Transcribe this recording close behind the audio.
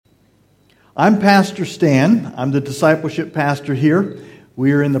I'm Pastor Stan. I'm the discipleship pastor here.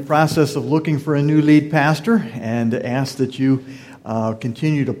 We are in the process of looking for a new lead pastor and ask that you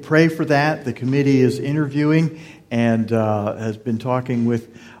continue to pray for that. The committee is interviewing and has been talking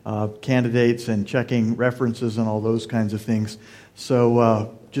with candidates and checking references and all those kinds of things.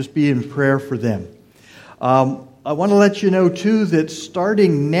 So just be in prayer for them. I want to let you know, too, that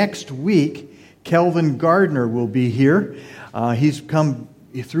starting next week, Kelvin Gardner will be here. He's come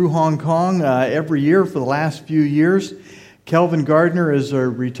through Hong Kong every year for the last few years. Kelvin Gardner is a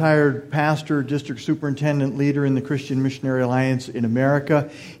retired pastor, district superintendent, leader in the Christian Missionary Alliance in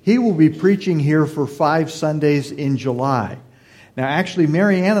America. He will be preaching here for 5 Sundays in July. Now, actually,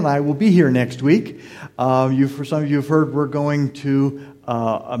 Mary Ann and I will be here next week. For some of you have heard, we're going to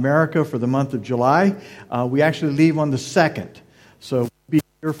America for the month of July. We actually leave on the 2nd. So we'll be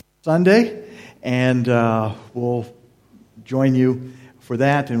here for Sunday, and we'll join you for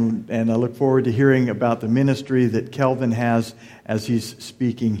that. And I look forward to hearing about the ministry that Kelvin has as he's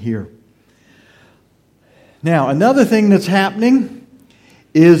speaking here. Now, another thing that's happening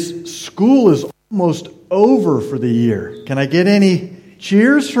is school is almost over for the year. Can I get any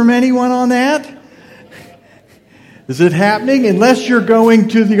cheers from anyone on that? Is it happening? Unless you're going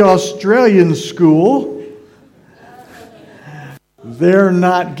to the Australian school, they're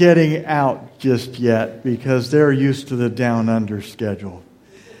not getting out just yet because they're used to the down under schedule.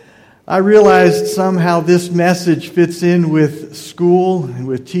 I realized somehow this message fits in with school, and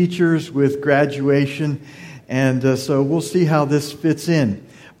with teachers, with graduation, and so we'll see how this fits in.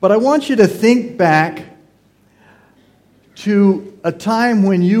 But I want you to think back to a time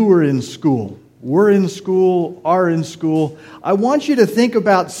when you were in school. We're in school, are in school. I want you to think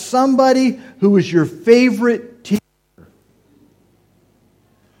about somebody who was your favorite teacher.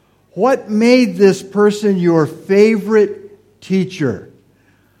 What made this person your favorite teacher?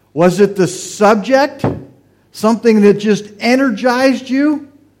 Was it the subject? Something that just energized you?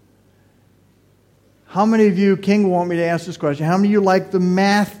 How many of you, King will want me to ask this question, how many of you like the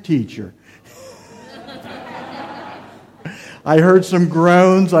math teacher? I heard some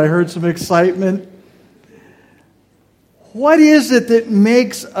groans. I heard some excitement. What is it that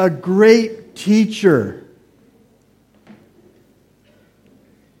makes a great teacher?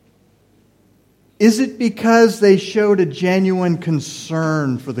 Is it because they showed a genuine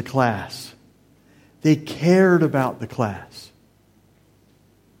concern for the class? They cared about the class.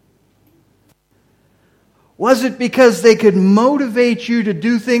 Was it because they could motivate you to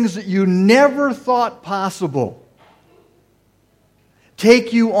do things that you never thought possible?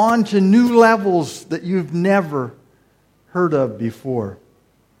 Take you on to new levels that you've never heard of before?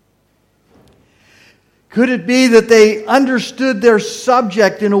 Could it be that they understood their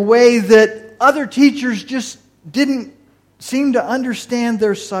subject in a way that other teachers just didn't seem to understand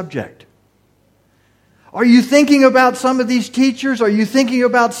their subject? Are you thinking about some of these teachers? Are you thinking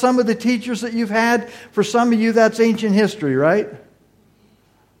about some of the teachers that you've had? For some of you, that's ancient history, right?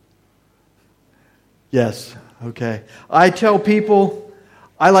 Yes, okay. I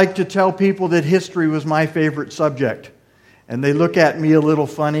like to tell people that history was my favorite subject. And they look at me a little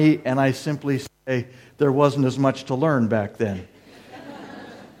funny, and I simply say, there wasn't as much to learn back then.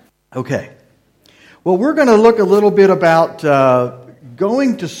 Okay. Well, we're going to look a little bit about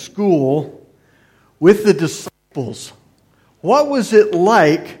going to school with the disciples. What was it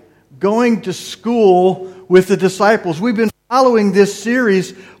like going to school with the disciples? We've been following this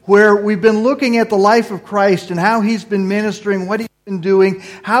series where we've been looking at the life of Christ and how He's been ministering, what He's been doing,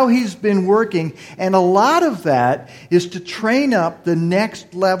 how He's been working. And a lot of that is to train up the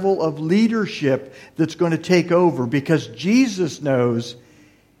next level of leadership that's going to take over, because Jesus knows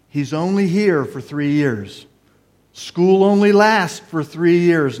He's only here for 3 years. School only lasts for 3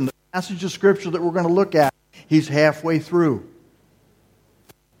 years. And the passage of Scripture that we're going to look at, He's halfway through.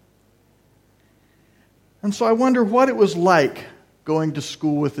 And so I wonder what it was like going to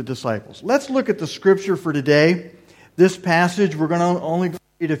school with the disciples. Let's look at the Scripture for today. This passage, we're going to only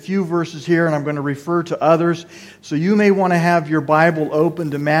read a few verses here, and I'm going to refer to others. So you may want to have your Bible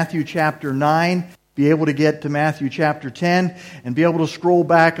open to Matthew chapter 9, be able to get to Matthew chapter 10, and be able to scroll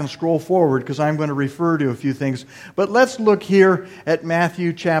back and scroll forward, because I'm going to refer to a few things. But let's look here at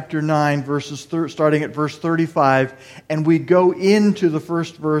Matthew chapter 9, starting at verse 35, and we go into the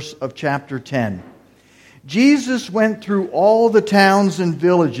first verse of chapter 10. Jesus went through all the towns and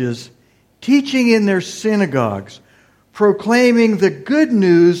villages, teaching in their synagogues, proclaiming the good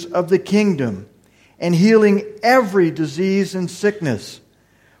news of the kingdom, and healing every disease and sickness.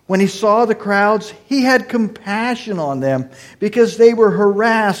 When He saw the crowds, He had compassion on them, because they were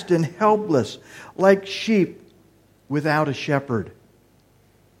harassed and helpless, like sheep without a shepherd.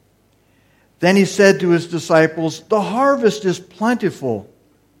 Then he said to his disciples, "The harvest is plentiful,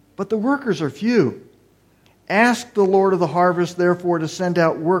 but the workers are few. Ask the Lord of the harvest, therefore, to send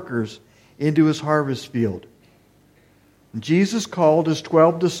out workers into his harvest field." And Jesus called his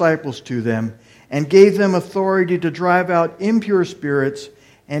 12 disciples to them and gave them authority to drive out impure spirits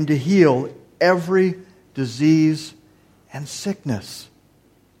and to heal every disease and sickness.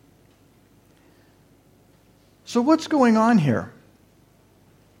 So what's going on here?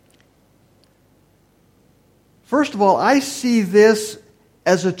 First of all, I see this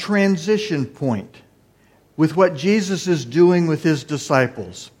as a transition point with what Jesus is doing with his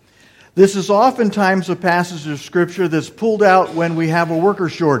disciples. This is oftentimes a passage of Scripture that's pulled out when we have a worker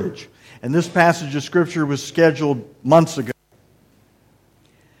shortage. And this passage of Scripture was scheduled months ago.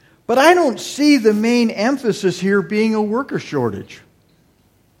 But I don't see the main emphasis here being a worker shortage.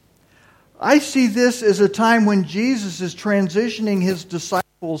 I see this as a time when Jesus is transitioning his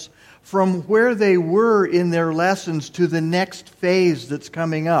disciples from where they were in their lessons to the next phase that's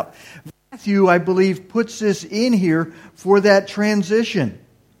coming up. Matthew, I believe, puts this in here for that transition.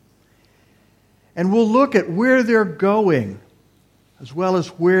 And we'll look at where they're going as well as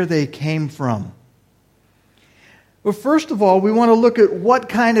where they came from. But first of all, we want to look at what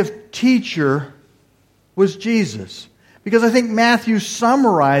kind of teacher was Jesus. Because I think Matthew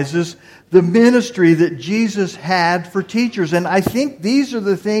summarizes the ministry that Jesus had for teachers. And I think these are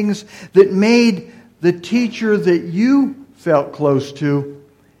the things that made the teacher that you felt close to,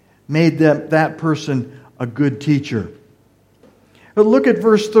 made that person a good teacher. But look at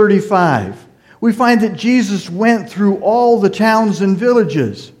verse 35. We find that Jesus went through all the towns and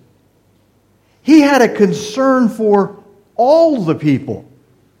villages. He had a concern for all the people.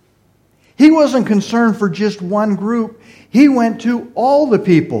 He wasn't concerned for just one group. He went to all the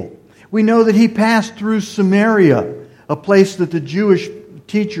people. We know that he passed through Samaria, a place that the Jewish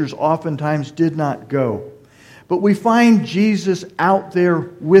teachers oftentimes did not go. But we find Jesus out there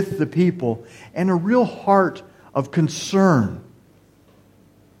with the people and a real heart of concern.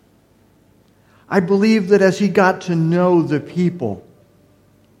 I believe that as he got to know the people,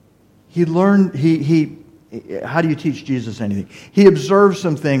 he learned, how do you teach Jesus anything? He observed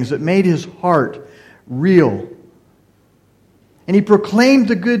some things that made his heart real. And he proclaimed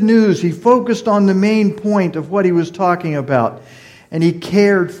the good news. He focused on the main point of what he was talking about. And he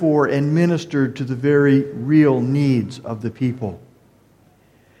cared for and ministered to the very real needs of the people.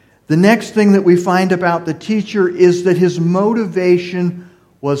 The next thing that we find about the teacher is that his motivation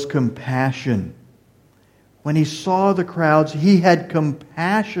was compassion. When he saw the crowds, he had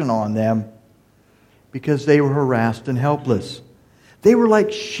compassion on them because they were harassed and helpless. They were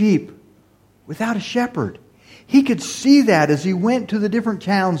like sheep without a shepherd. He could see that as he went to the different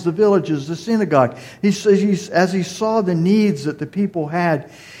towns, the villages, the synagogue. As he saw the needs that the people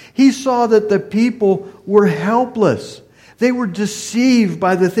had, he saw that the people were helpless. They were deceived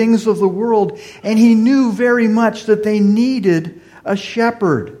by the things of the world, and he knew very much that they needed a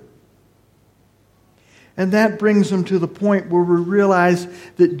shepherd. And that brings him to the point where we realize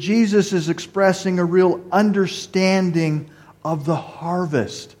that Jesus is expressing a real understanding of the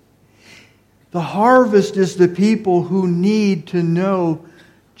harvest. The harvest is the people who need to know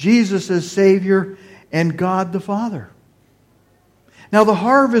Jesus as Savior and God the Father. Now, the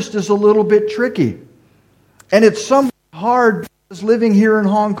harvest is a little bit tricky. And it's somewhat hard because living here in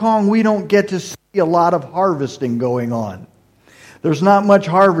Hong Kong, we don't get to see a lot of harvesting going on. There's not much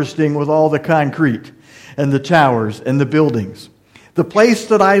harvesting with all the concrete and the towers and the buildings. The place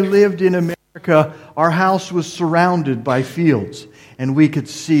that I lived in America, our house was surrounded by fields, and we could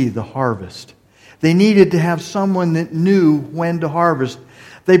see the harvest. They needed to have someone that knew when to harvest.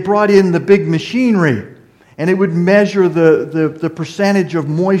 They brought in the big machinery, and it would measure the percentage of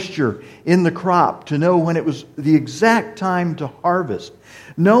moisture in the crop to know when it was the exact time to harvest.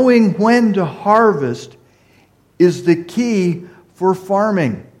 Knowing when to harvest is the key for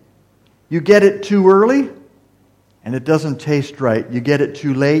farming. You get it too early, and it doesn't taste right. You get it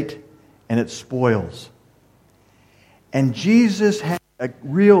too late, and it spoils. And Jesus had a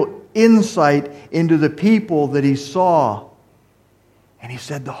real insight into the people that he saw. And he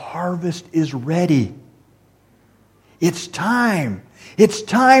said, the harvest is ready. It's time. It's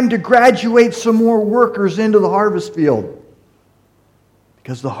time to graduate some more workers into the harvest field.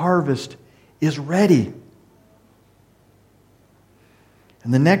 Because the harvest is ready.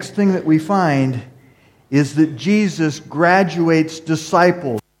 And the next thing that we find is that Jesus graduates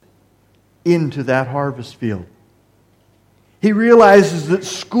disciples into that harvest field. He realizes that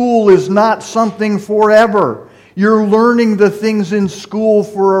school is not something forever. You're learning the things in school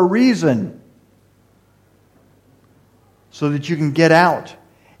for a reason, so that you can get out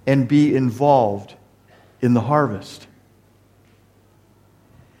and be involved in the harvest.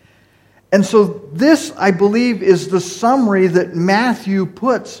 And so this, I believe, is the summary that Matthew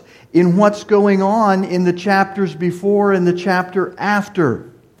puts in what's going on in the chapters before and the chapter after.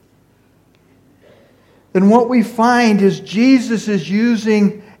 And what we find is Jesus is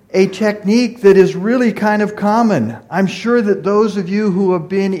using a technique that is really kind of common. I'm sure that those of you who have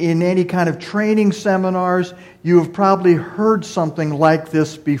been in any kind of training seminars, you have probably heard something like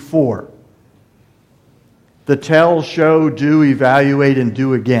this before. The tell, show, do, evaluate, and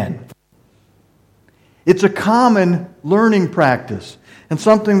do again. It's a common learning practice, and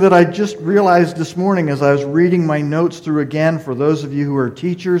something that I just realized this morning as I was reading my notes through again for those of you who are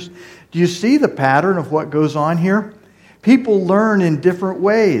teachers. Do you see the pattern of what goes on here? People learn in different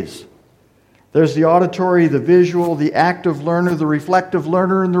ways. There's the auditory, the visual, the active learner, the reflective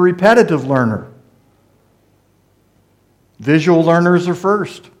learner, and the repetitive learner. Visual learners are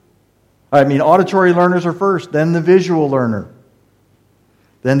first. Auditory learners are first, then the visual learner,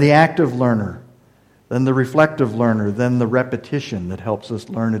 then the active learner, then the reflective learner, then the repetition that helps us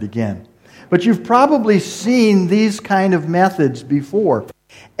learn it again. But you've probably seen these kind of methods before.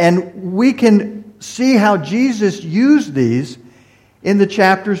 And we can see how Jesus used these in the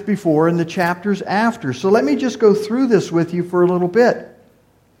chapters before and the chapters after. So let me just go through this with you for a little bit.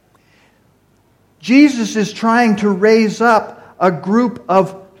 Jesus is trying to raise up a group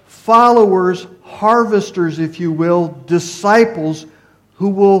of followers, harvesters, if you will, disciples who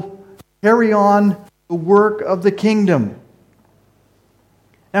will carry on the work of the kingdom.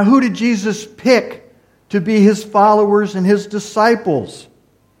 Now, who did Jesus pick to be His followers and His disciples?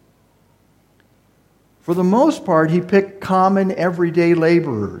 For the most part, He picked common, everyday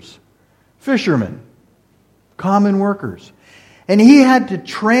laborers, fishermen, common workers. And He had to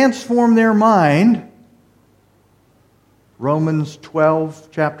transform their mind. Romans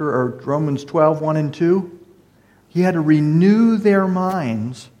 12, 1 and 2. He had to renew their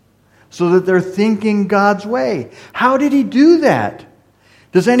minds so that they're thinking God's way. How did He do that?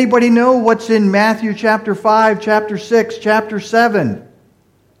 Does anybody know what's in Matthew chapter 5, chapter 6, chapter 7?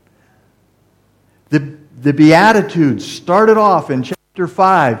 The Beatitudes started off in chapter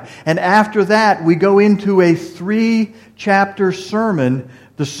 5. And after that, we go into a 3-chapter sermon,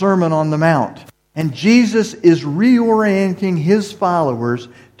 the Sermon on the Mount. And Jesus is reorienting His followers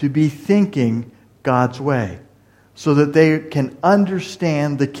to be thinking God's way so that they can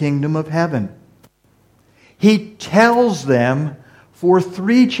understand the kingdom of heaven. He tells them for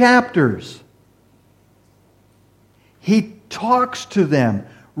 3 chapters. He talks to them,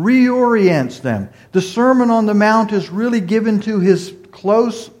 reorients them. The Sermon on the Mount is really given to His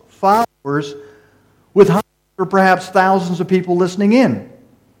close followers with hundreds or perhaps thousands of people listening in.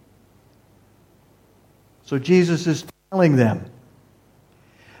 So Jesus is telling them.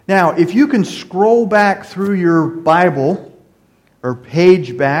 Now, if you can scroll back through your Bible, or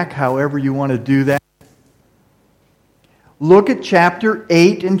page back, however you want to do that, look at chapter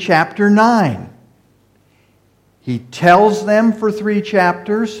 8 and chapter 9. He tells them for 3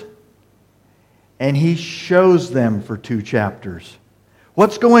 chapters, and He shows them for 2 chapters.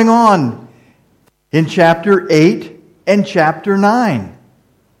 What's going on in chapter 8 and chapter 9?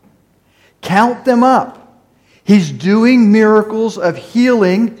 Count them up. He's doing miracles of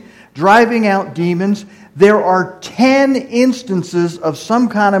healing, driving out demons. There are 10 instances of some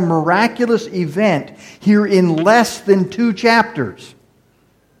kind of miraculous event here in less than 2 chapters.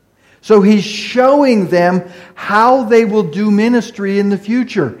 So He's showing them how they will do ministry in the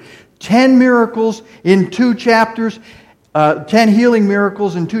future. 10 miracles in 2 chapters, 10 healing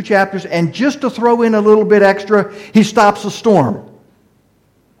miracles in 2 chapters, and just to throw in a little bit extra, He stops a storm.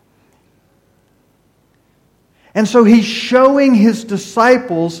 And so He's showing His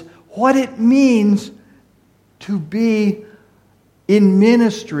disciples what it means to be in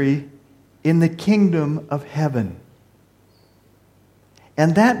ministry in the kingdom of heaven.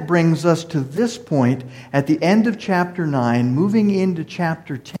 And that brings us to this point at the end of chapter 9, moving into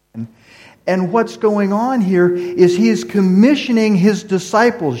chapter 10. And what's going on here is He is commissioning His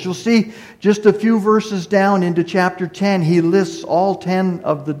disciples. You'll see just a few verses down into chapter 10, He lists all 10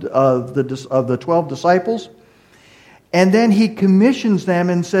 of the 12 disciples. And then He commissions them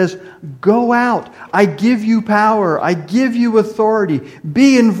and says, go out. I give you power. I give you authority.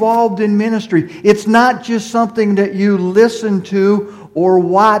 Be involved in ministry. It's not just something that you listen to or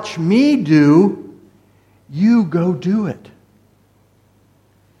watch me do. You go do it.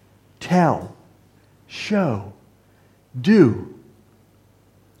 Tell. Show. Do.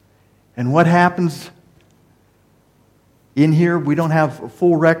 And what happens in here? We don't have a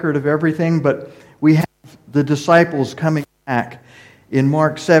full record of everything, but we have the disciples coming back in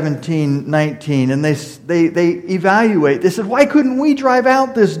Mark 17:19, and they evaluate. They said, why couldn't we drive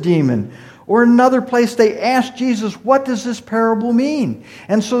out this demon? Or another place they asked Jesus, what does this parable mean?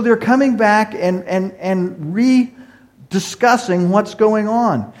 And so they're coming back and re-discussing what's going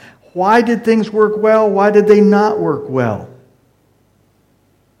on. Why did things work well? Why did they not work well?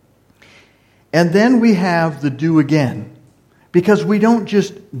 And then we have the do again. Because we don't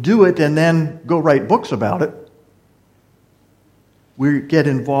just do it and then go write books about it. We get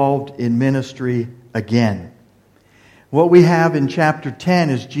involved in ministry again. What we have in chapter 10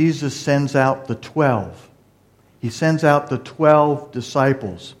 is Jesus sends out the 12. He sends out the 12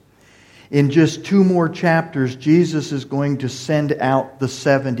 disciples. In just 2 more chapters, Jesus is going to send out the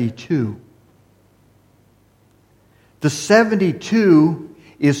 72. The 72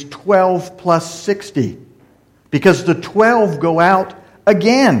 is 12 plus 60. Because the 12 go out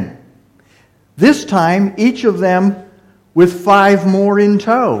again. This time, each of them with 5 more in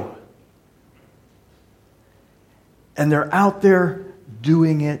tow. And they're out there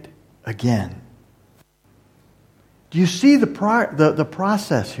doing it again. Do you see the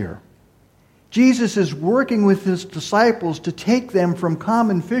process here? Jesus is working with his disciples to take them from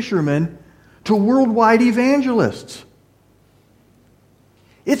common fishermen to worldwide evangelists.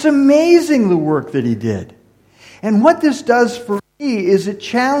 It's amazing the work that he did. And what this does for me is it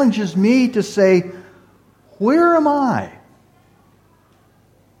challenges me to say, where am I?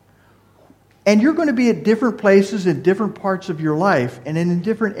 And you're going to be at different places in different parts of your life and in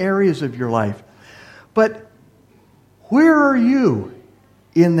different areas of your life. But where are you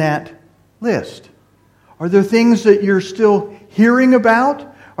in that list? Are there things that you're still hearing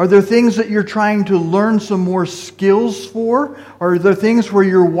about? Are there things that you're trying to learn some more skills for? Are there things where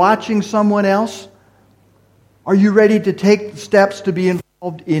you're watching someone else? Are you ready to take steps to be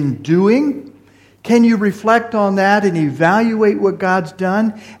involved in doing? Can you reflect on that and evaluate what God's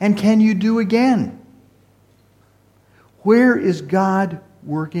done? And can you do again? Where is God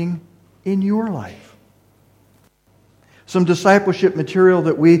working in your life? Some discipleship material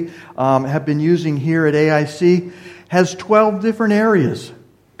that we have been using here at AIC has 12 different areas,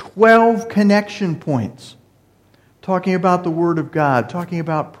 12 connection points. Talking about the Word of God, talking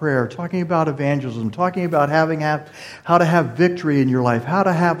about prayer, talking about evangelism, talking about how to have victory in your life, how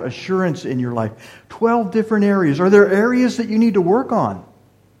to have assurance in your life. 12 different areas. Are there areas that you need to work on?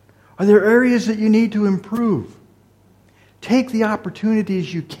 Are there areas that you need to improve? Take the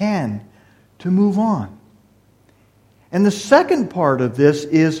opportunities you can to move on. And the second part of this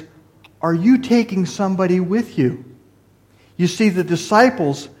is, are you taking somebody with you? You see, the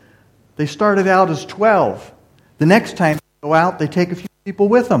disciples, they started out as 12. The next time they go out, they take a few people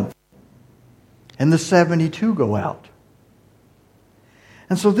with them. And the 72 go out.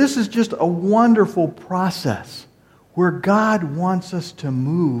 And so this is just a wonderful process where God wants us to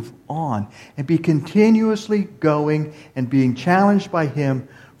move on and be continuously going and being challenged by Him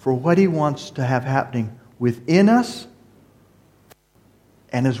for what He wants to have happening within us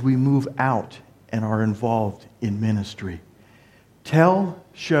and as we move out and are involved in ministry. Tell,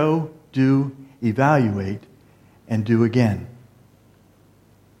 show, do, evaluate, and do again.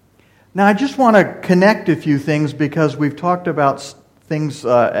 Now, I just want to connect a few things because we've talked about things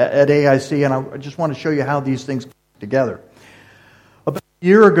at AIC, and I just want to show you how these things come together. About a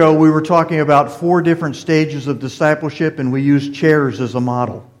year ago, we were talking about 4 different stages of discipleship, and we used chairs as a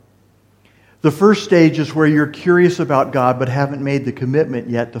model. The first stage is where you're curious about God but haven't made the commitment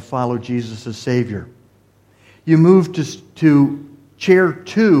yet to follow Jesus as Savior. You move to chair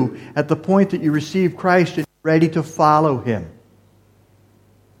 2 at the point that you receive Christ and ready to follow Him.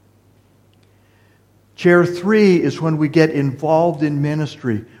 Chair 3 is when we get involved in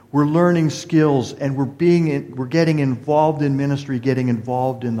ministry. We're learning skills and we're getting involved in ministry, getting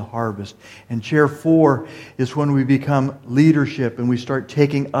involved in the harvest. And chair 4 is when we become leadership and we start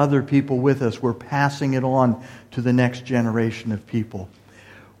taking other people with us. We're passing it on to the next generation of people.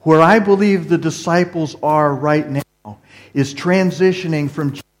 Where I believe the disciples are right now is transitioning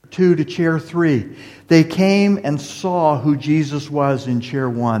from chair 2 to chair 3. They came and saw who Jesus was in chair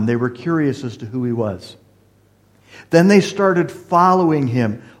 1. They were curious as to who He was. Then they started following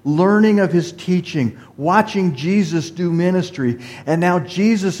Him, learning of His teaching, watching Jesus do ministry. And now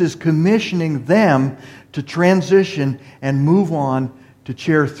Jesus is commissioning them to transition and move on to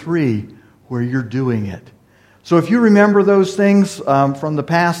chair 3 where you're doing it. So if you remember those things from the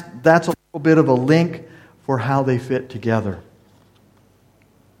past, that's a little bit of a link for how they fit together.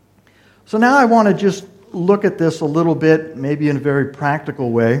 So now I want to just look at this a little bit, maybe in a very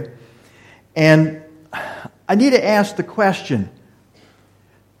practical way. And I need to ask the question,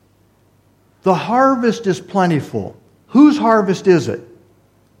 the harvest is plentiful. Whose harvest is it?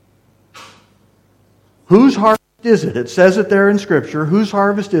 Whose harvest is it? It says it there in Scripture. Whose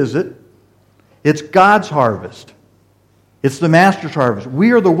harvest is it? It's God's harvest. It's the Master's harvest.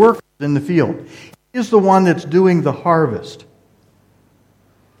 We are the workers in the field. He is the one that's doing the harvest.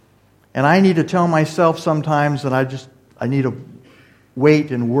 And I need to tell myself sometimes that I need to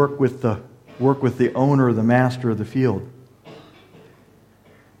wait and work with the owner, the master of the field.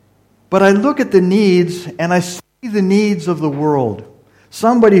 But I look at the needs and I see the needs of the world.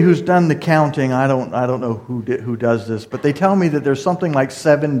 Somebody who's done the counting, I don't know who does this, but they tell me that there's something like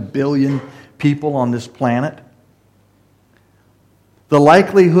 7 billion people on this planet. The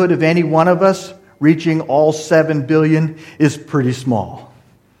likelihood of any one of us reaching all 7 billion is pretty small.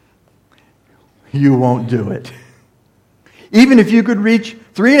 You won't do it. Even if you could reach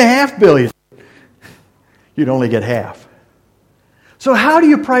 3.5 billion, you'd only get half. So how do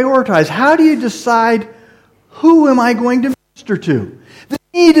you prioritize? How do you decide who am I going to minister to? The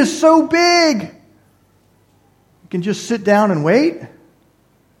need is so big. You can just sit down and wait,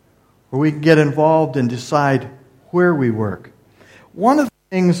 or we can get involved and decide where we work. One of the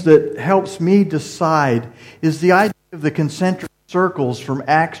things that helps me decide is the idea of the concentric circles from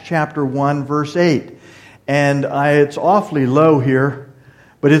Acts chapter 1, verse 8. And it's awfully low here,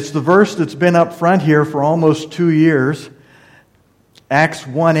 but it's the verse that's been up front here for almost 2 years. Acts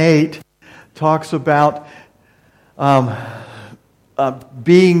 1:8 talks about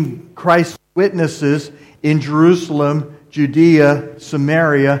being Christ's witnesses in Jerusalem, Judea,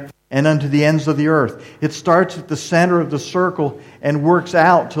 Samaria, and unto the ends of the earth. It starts at the center of the circle and works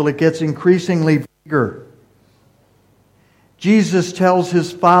out till it gets increasingly bigger. Jesus tells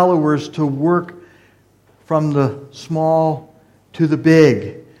his followers to work from the small to the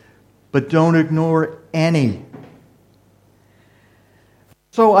big, but don't ignore any.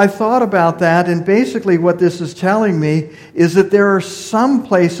 So I thought about that, and basically what this is telling me is that there are some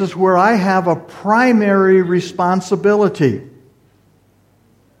places where I have a primary responsibility.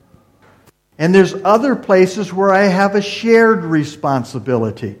 And there's other places where I have a shared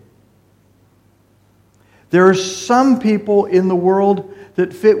responsibility. There are some people in the world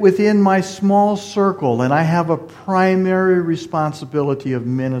that fit within my small circle, and I have a primary responsibility of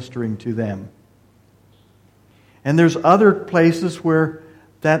ministering to them. And there's other places where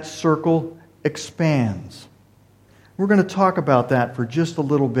that circle expands. We're going to talk about that for just a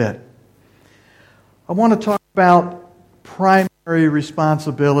little bit. I want to talk about primary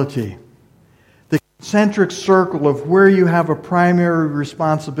responsibility. The concentric circle of where you have a primary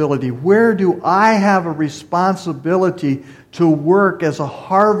responsibility. Where do I have a responsibility to work as a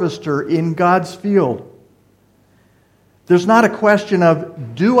harvester in God's field? There's not a question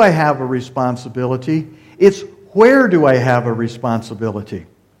of, do I have a responsibility? It's, where do I have a responsibility?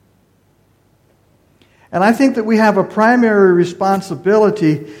 And I think that we have a primary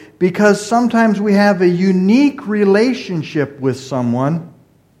responsibility because sometimes we have a unique relationship with someone,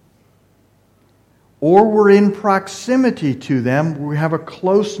 or we're in proximity to them, we have a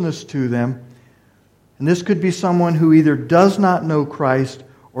closeness to them. And this could be someone who either does not know Christ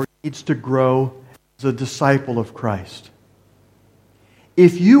or needs to grow as a disciple of Christ.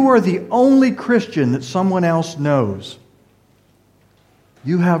 If you are the only Christian that someone else knows,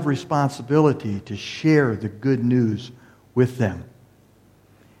 you have responsibility to share the good news with them.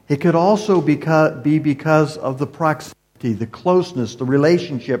 It could also be because of the proximity, the closeness, the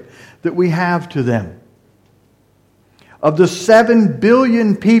relationship that we have to them. Of the 7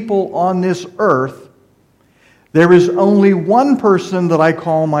 billion people on this earth, there is only one person that I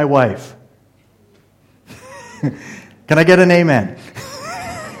call my wife. Can I get an amen?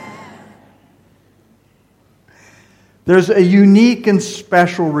 There's a unique and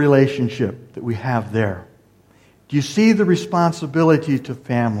special relationship that we have there. Do you see the responsibility to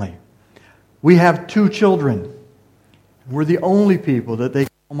family? We have 2 children. We're the only people that they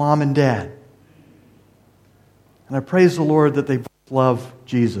call mom and dad. And I praise the Lord that they both love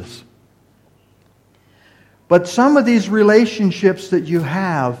Jesus. But some of these relationships that you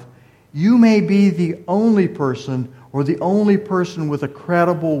have, you may be the only person or the only person with a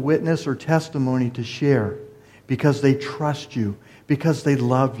credible witness or testimony to share. Because they trust you, because they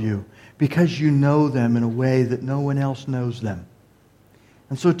love you, because you know them in a way that no one else knows them.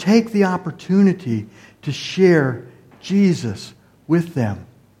 And so take the opportunity to share Jesus with them.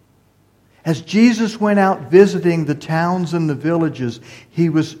 As Jesus went out visiting the towns and the villages, he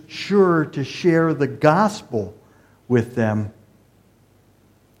was sure to share the gospel with them.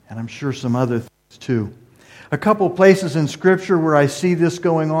 And I'm sure some other things too. A couple of places in Scripture where I see this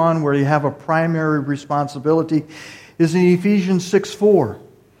going on, where you have a primary responsibility, is in Ephesians 6:4.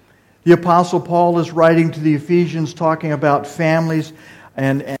 The Apostle Paul is writing to the Ephesians talking about families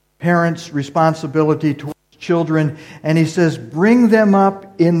and parents' responsibility towards children. And he says, bring them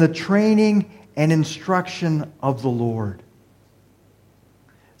up in the training and instruction of the Lord.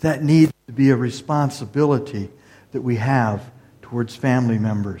 That needs to be a responsibility that we have towards family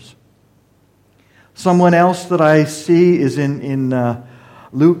members. Someone else that I see is in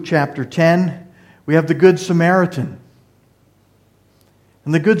Luke chapter 10. We have the Good Samaritan.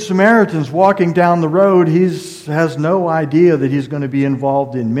 And the Good Samaritan's walking down the road. He has no idea that he's going to be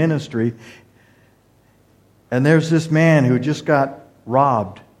involved in ministry. And there's this man who just got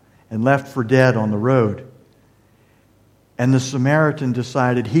robbed and left for dead on the road. And the Samaritan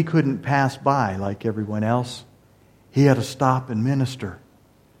decided he couldn't pass by like everyone else. He had to stop and minister.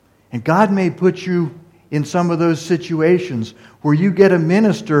 And God may put you in some of those situations where you get a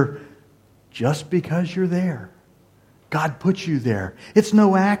minister just because you're there. God puts you there. It's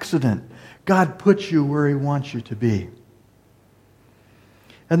no accident. God puts you where He wants you to be.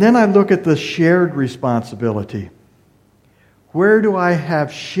 And then I look at the shared responsibility. Where do I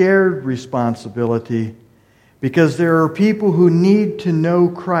have shared responsibility? Because there are people who need to know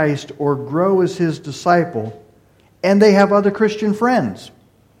Christ or grow as His disciple, and they have other Christian friends.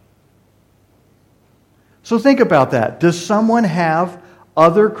 So think about that. Does someone have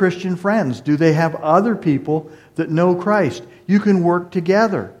other Christian friends? Do they have other people that know Christ? You can work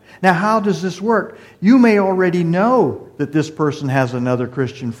together. Now, how does this work? You may already know that this person has another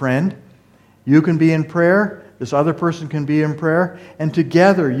Christian friend. You can be in prayer. This other person can be in prayer. And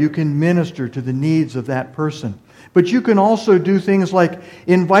together you can minister to the needs of that person. But you can also do things like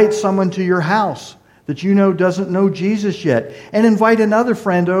invite someone to your house that you know doesn't know Jesus yet, and invite another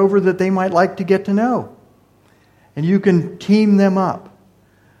friend over that they might like to get to know. And you can team them up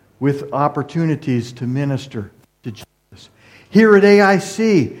with opportunities to minister to Jesus. Here at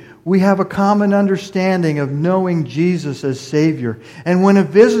AIC, we have a common understanding of knowing Jesus as Savior. And when a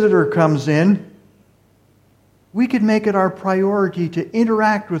visitor comes in, we could make it our priority to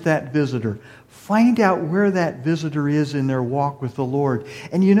interact with that visitor. Find out where that visitor is in their walk with the Lord.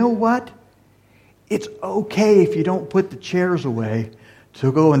 And you know what? It's okay if you don't put the chairs away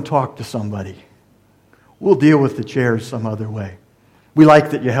to go and talk to somebody. We'll deal with the chairs some other way. We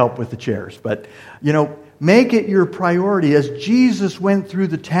like that you help with the chairs, but, make it your priority. As Jesus went through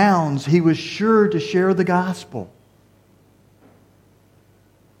the towns, He was sure to share the gospel.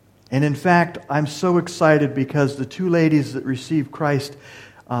 And in fact, I'm so excited because the two ladies that received Christ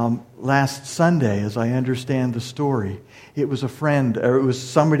last Sunday, as I understand the story, it was a friend, or it was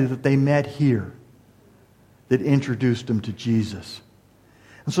somebody that they met here that introduced them to Jesus.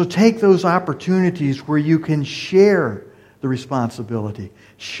 And so take those opportunities where you can share the responsibility.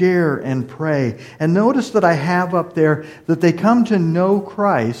 Share and pray. And notice that I have up there that they come to know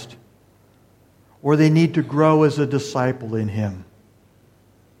Christ or they need to grow as a disciple in Him.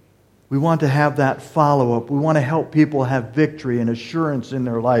 We want to have that follow-up. We want to help people have victory and assurance in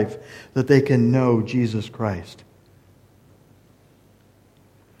their life that they can know Jesus Christ.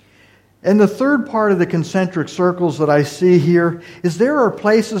 And the third part of the concentric circles that I see here is there are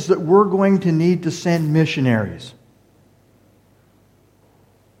places that we're going to need to send missionaries.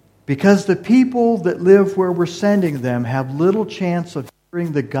 Because the people that live where we're sending them have little chance of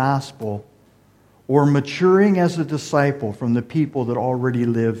hearing the gospel or maturing as a disciple from the people that already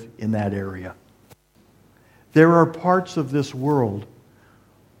live in that area. There are parts of this world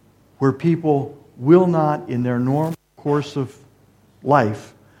where people will not, in their normal course of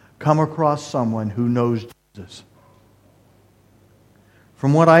life, come across someone who knows Jesus.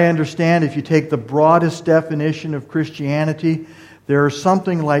 From what I understand, if you take the broadest definition of Christianity, there are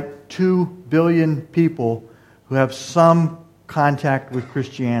something like 2 billion people who have some contact with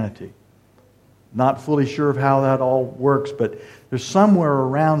Christianity. Not fully sure of how that all works, but there's somewhere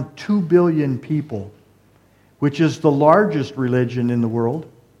around 2 billion people, which is the largest religion in the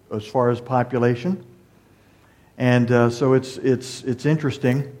world as far as population. And so it's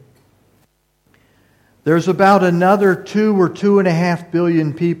interesting. There's about another 2 or 2.5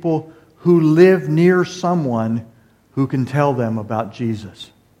 billion people who live near someone who can tell them about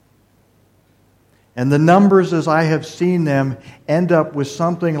Jesus. And the numbers, as I have seen them, end up with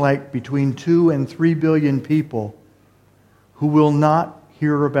something like between 2 and 3 billion people who will not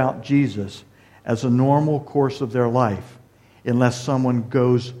hear about Jesus as a normal course of their life unless someone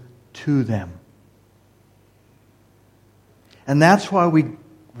goes to them. And that's why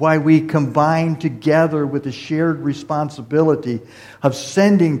we combine together with the shared responsibility of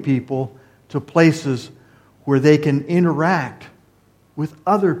sending people to places where they can interact with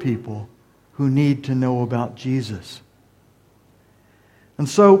other people who need to know about Jesus. And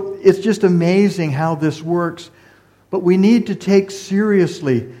so it's just amazing how this works. But we need to take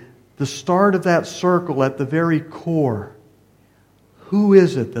seriously the start of that circle at the very core. Who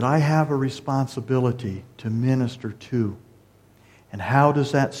is it that I have a responsibility to minister to? And how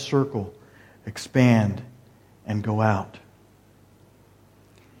does that circle expand and go out?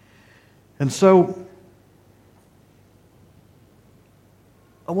 And so,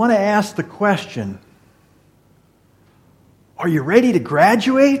 I want to ask the question, are you ready to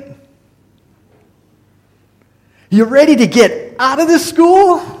graduate? You ready to get out of this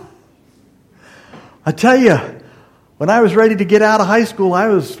school? I tell you, when I was ready to get out of high school, I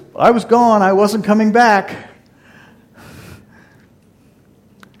was gone. I wasn't coming back.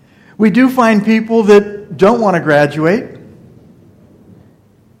 We do find people that don't want to graduate.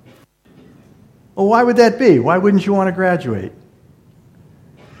 Well, why would that be? Why wouldn't you want to graduate?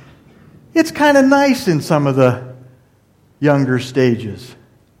 It's kind of nice in some of the younger stages.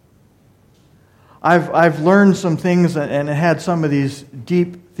 I've learned some things and had some of these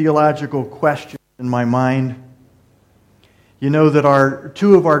deep theological questions in my mind. You know that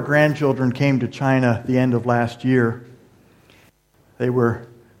two of our grandchildren came to China at the end of last year. They were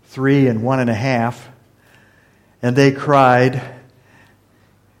 3 and 1.5, and they cried.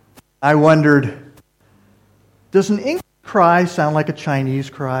 I wondered, does an English cry sound like a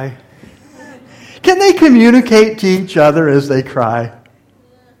Chinese cry? Can they communicate to each other as they cry?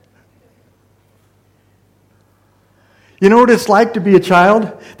 You know what it's like to be a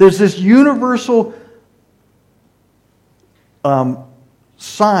child? There's this universal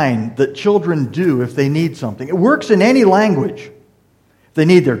sign that children do if they need something. It works in any language. They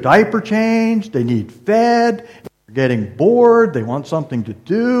need their diaper changed, they need fed, they're getting bored, they want something to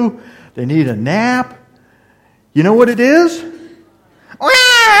do, they need a nap. You know what it is?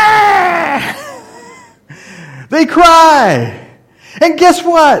 They cry. And guess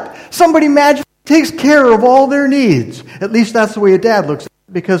what? Somebody magically takes care of all their needs. At least that's the way a dad looks at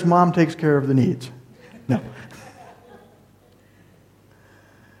it, because mom takes care of the needs. No.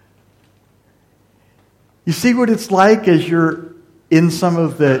 You see what it's like as you're in some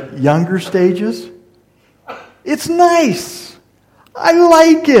of the younger stages? It's nice. I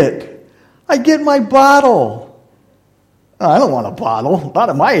like it. I get my bottle. Oh, I don't want a bottle, not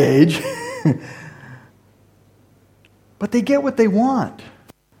at my age. But they get what they want.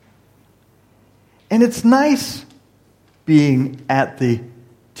 And it's nice being at the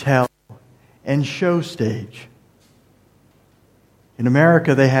tell and show stage. In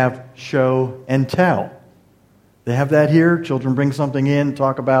America, they have show and tell. They have that here. Children bring something in,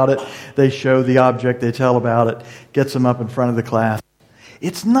 talk about it. They show the object, they tell about it, gets them up in front of the class.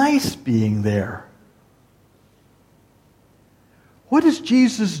 It's nice being there. What does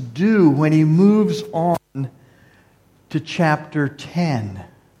Jesus do when he moves on to chapter 10?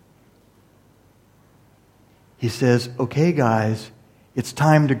 He says, okay, guys, it's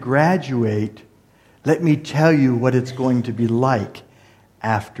time to graduate. Let me tell you what it's going to be like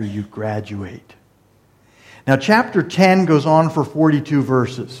after you graduate. Now, chapter 10 goes on for 42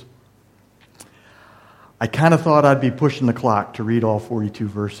 verses. I kind of thought I'd be pushing the clock to read all 42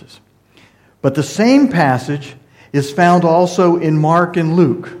 verses. But the same passage is found also in Mark and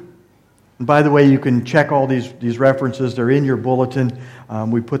Luke. And by the way, you can check all these references. They're in your bulletin.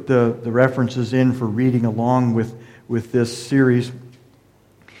 We put the references in for reading along with this series.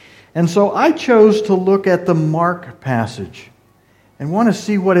 And so I chose to look at the Mark passage and want to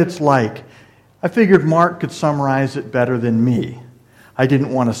see what it's like. I figured Mark could summarize it better than me. I didn't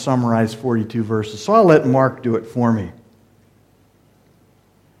want to summarize 42 verses, so I'll let Mark do it for me.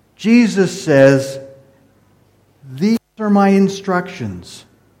 Jesus says, "These are my instructions.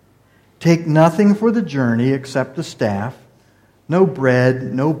 Take nothing for the journey except the staff, no bread,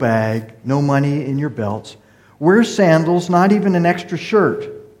 no bag, no money in your belts. Wear sandals, not even an extra shirt."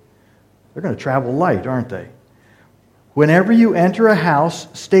 They're going to travel light, aren't they? "Whenever you enter a house,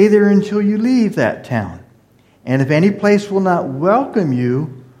 stay there until you leave that town. And if any place will not welcome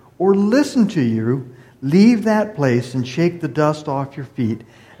you or listen to you, leave that place and shake the dust off your feet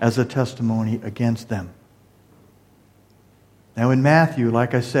as a testimony against them." Now in Matthew,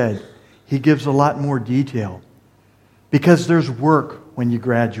 like I said, he gives a lot more detail because there's work when you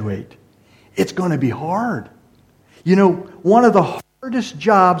graduate. It's going to be hard. You know, one of the hardest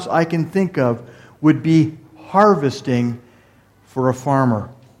jobs I can think of would be harvesting for a farmer.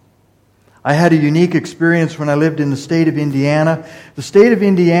 I had a unique experience when I lived in the state of Indiana. The state of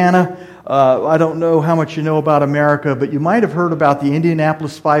Indiana, I don't know how much you know about America, but you might have heard about the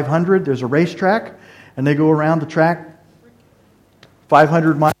Indianapolis 500. There's a racetrack, and they go around the track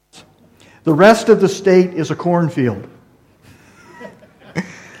 500 miles. The rest of the state is a cornfield.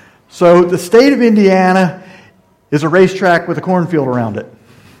 So the state of Indiana is a racetrack with a cornfield around it.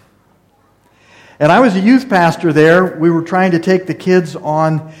 And I was a youth pastor there. We were trying to take the kids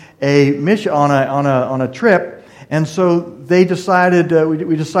on a mission, on a trip, and so they decided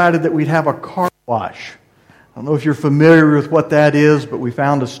we decided that we'd have a car wash. I don't know if you're familiar with what that is, but we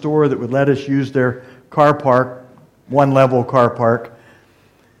found a store that would let us use their car park, one-level car park,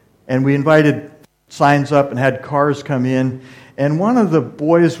 and we invited signs up and had cars come in, and one of the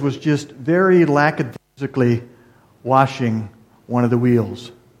boys was just very lackadaisically washing one of the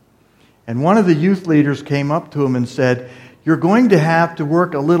wheels. And one of the youth leaders came up to him and said, "You're going to have to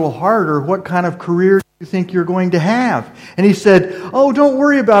work a little harder. What kind of career do you think you're going to have?" And he said, "Oh, don't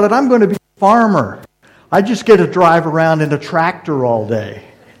worry about it. I'm going to be a farmer. I just get to drive around in a tractor all day."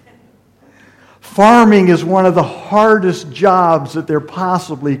 Farming is one of the hardest jobs that there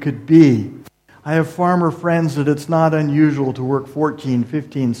possibly could be. I have farmer friends that it's not unusual to work 14,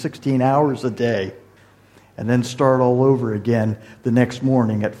 15, 16 hours a day and then start all over again the next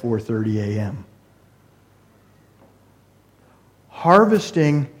morning at 4:30 a.m.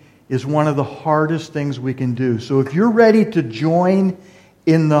 Harvesting is one of the hardest things we can do. So if you're ready to join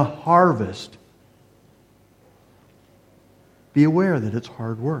in the harvest, be aware that it's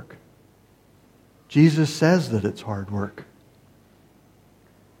hard work. Jesus says that it's hard work.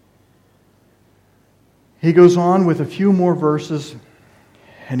 He goes on with a few more verses,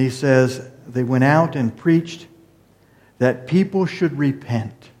 and he says, they went out and preached that people should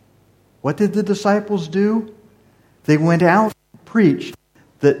repent. What did the disciples do? They went out and preached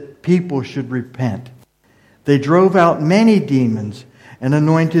that people should repent. They drove out many demons and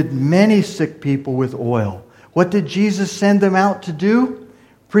anointed many sick people with oil. What did Jesus send them out to do?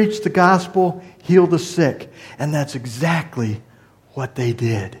 Preach the gospel, heal the sick. And that's exactly what they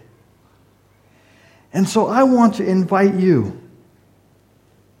did. And so I want to invite you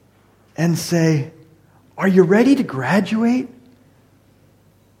and say, are you ready to graduate?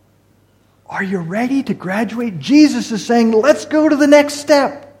 Are you ready to graduate? Jesus is saying, let's go to the next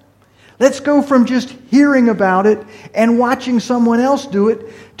step. Let's go from just hearing about it and watching someone else do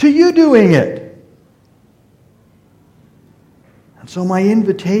it to you doing it. And so my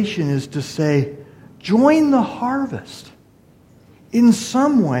invitation is to say, join the harvest. In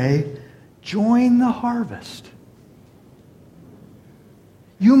some way, join the harvest.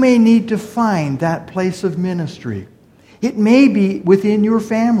 You may need to find that place of ministry. It may be within your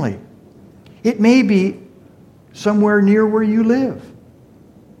family. It may be somewhere near where you live.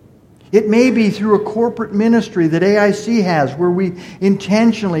 It may be through a corporate ministry that AIC has, where we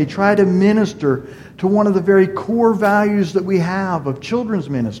intentionally try to minister to one of the very core values that we have of children's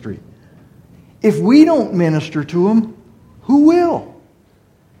ministry. If we don't minister to them, who will?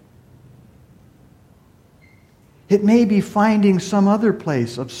 It may be finding some other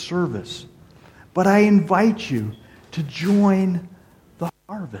place of service. But I invite you to join the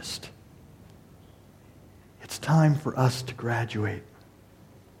harvest. It's time for us to graduate.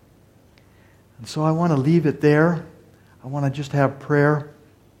 And so I want to leave it there. I want to just have prayer.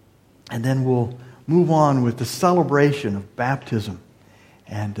 And then we'll move on with the celebration of baptism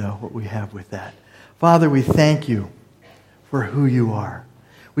and what we have with that. Father, we thank you for who you are.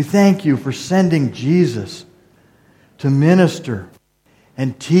 We thank you for sending Jesus to minister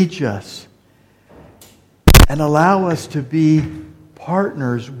and teach us and allow us to be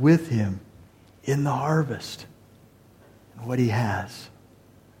partners with him in the harvest and what he has.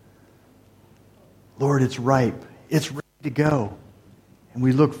 Lord, it's ripe. It's ready to go. And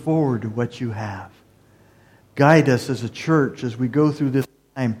we look forward to what you have. Guide us as a church as we go through this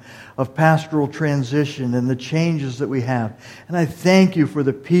time of pastoral transition and the changes that we have. And I thank you for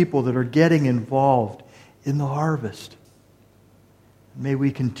the people that are getting involved in the harvest. May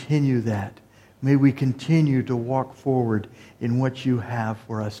we continue that. May we continue to walk forward in what you have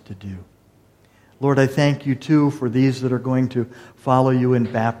for us to do. Lord, I thank you too for these that are going to follow you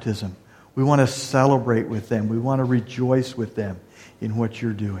in baptism. We want to celebrate with them. We want to rejoice with them in what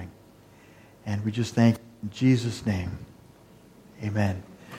you're doing. And we just thank you in Jesus' name. Amen.